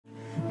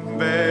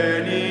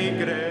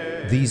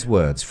These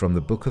words from the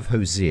book of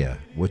Hosea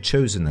were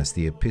chosen as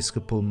the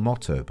episcopal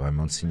motto by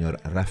Monsignor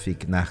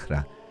Rafic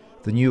Nahra,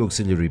 the new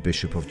auxiliary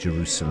bishop of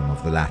Jerusalem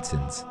of the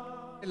Latins.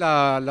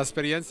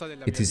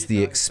 It is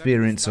the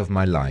experience of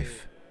my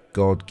life.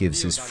 God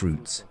gives his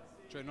fruits.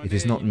 It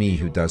is not me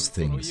who does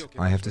things.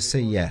 I have to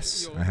say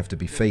yes, I have to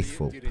be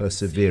faithful,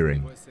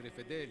 persevering,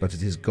 but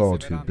it is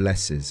God who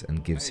blesses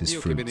and gives his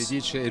fruits.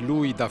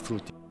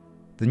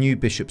 The new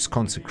bishop's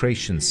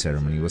consecration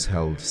ceremony was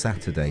held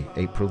Saturday,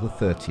 April the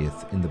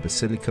 30th, in the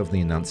Basilica of the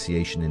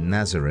Annunciation in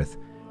Nazareth,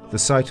 the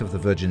site of the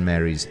Virgin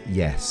Mary's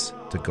yes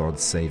to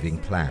God's saving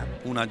plan.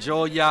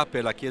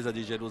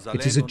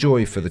 It is a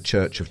joy for the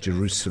Church of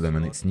Jerusalem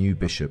and its new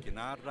bishop.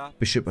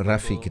 Bishop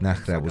Rafic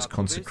Nahra was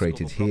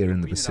consecrated here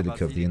in the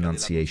Basilica of the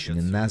Annunciation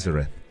in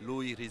Nazareth.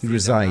 He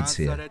resides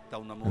here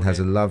and has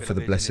a love for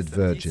the Blessed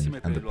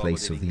Virgin and the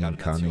place of the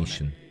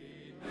Incarnation.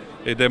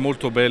 It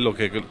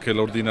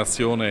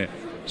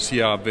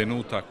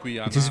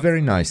is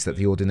very nice that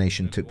the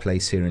ordination took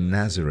place here in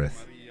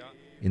Nazareth,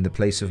 in the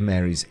place of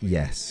Mary's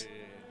yes.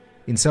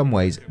 In some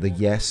ways, the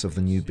yes of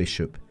the new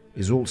bishop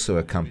is also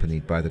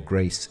accompanied by the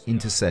grace,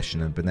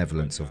 intercession and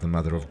benevolence of the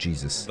Mother of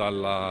Jesus.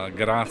 Dalla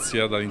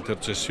grazia,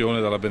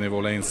 dall'intercessione, dalla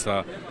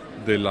benevolenza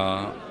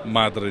della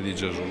Madre di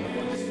Gesù.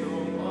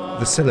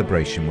 The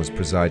celebration was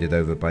presided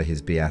over by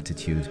His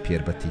Beatitude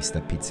Pier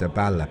Battista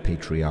Pizzaballa,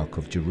 Patriarch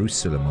of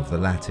Jerusalem of the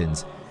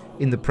Latins,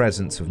 in the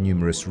presence of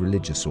numerous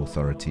religious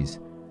authorities.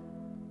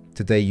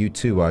 Today you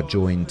too are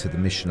joined to the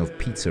mission of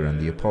Peter and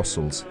the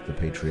Apostles, the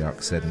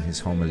Patriarch said in his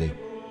homily,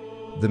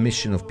 the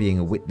mission of being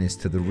a witness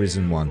to the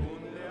risen one,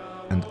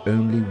 and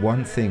only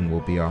one thing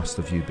will be asked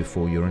of you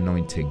before your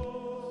anointing.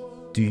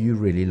 Do you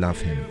really love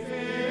him?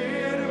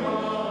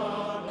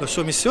 His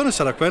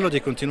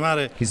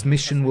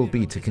mission will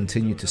be to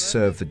continue to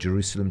serve the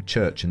Jerusalem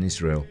Church in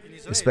Israel,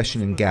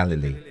 especially in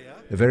Galilee,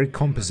 a very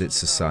composite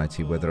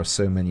society where there are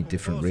so many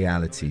different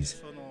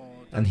realities,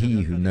 and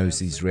he who knows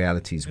these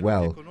realities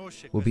well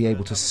will be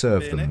able to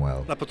serve them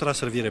well. Bishop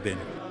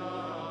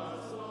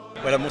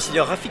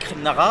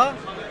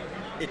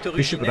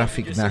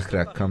Rafic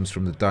Nahra comes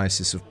from the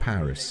Diocese of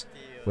Paris,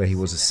 where he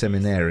was a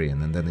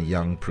seminarian and then a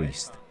young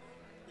priest.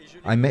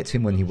 I met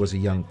him when he was a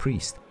young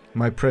priest.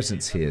 My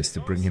presence here is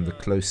to bring him the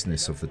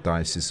closeness of the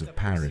Diocese of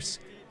Paris,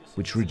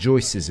 which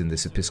rejoices in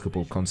this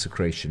episcopal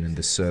consecration in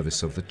the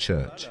service of the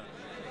Church.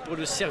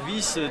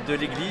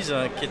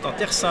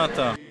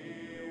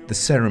 The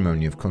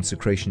ceremony of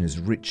consecration is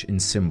rich in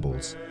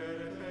symbols.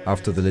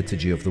 After the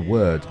liturgy of the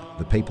Word,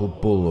 the papal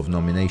bull of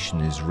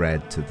nomination is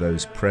read to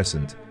those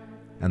present,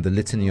 and the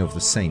litany of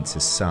the saints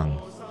is sung.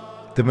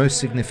 The most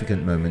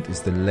significant moment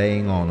is the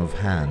laying on of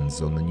hands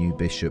on the new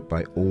bishop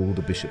by all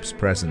the bishops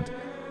present,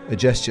 a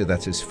gesture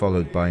that is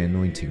followed by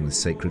anointing with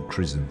sacred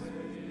chrism.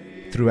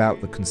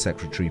 Throughout the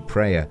consecratory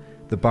prayer,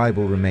 the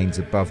Bible remains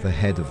above the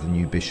head of the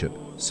new bishop,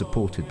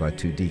 supported by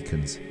two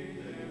deacons.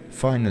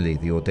 Finally,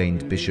 the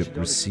ordained bishop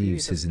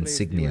receives his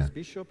insignia,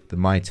 the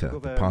mitre,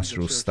 the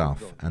pastoral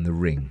staff, and the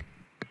ring.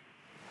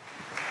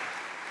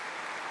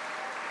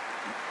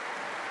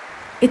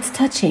 It's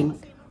touching.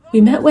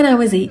 We met when I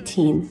was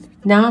 18.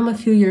 Now I'm a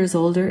few years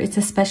older. It's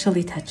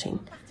especially touching.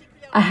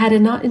 I had a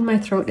knot in my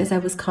throat as I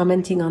was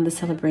commenting on the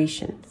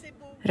celebration.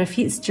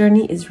 Rafic's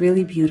journey is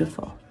really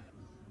beautiful.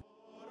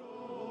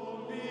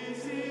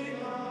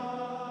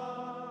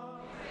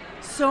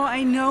 So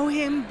I know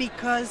him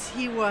because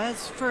he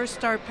was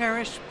first our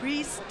parish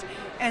priest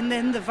and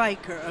then the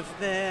vicar of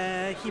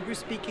the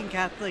Hebrew-speaking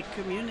Catholic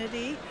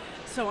community.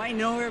 So I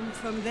know him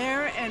from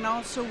there, and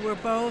also we're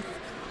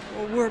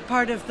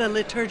part of the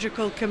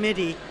liturgical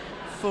committee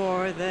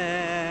for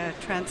the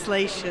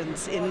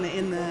translations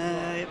in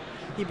the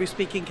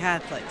Hebrew-speaking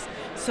Catholics.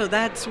 So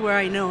that's where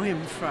I know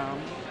him from.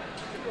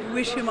 I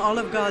wish him all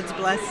of God's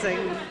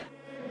blessing.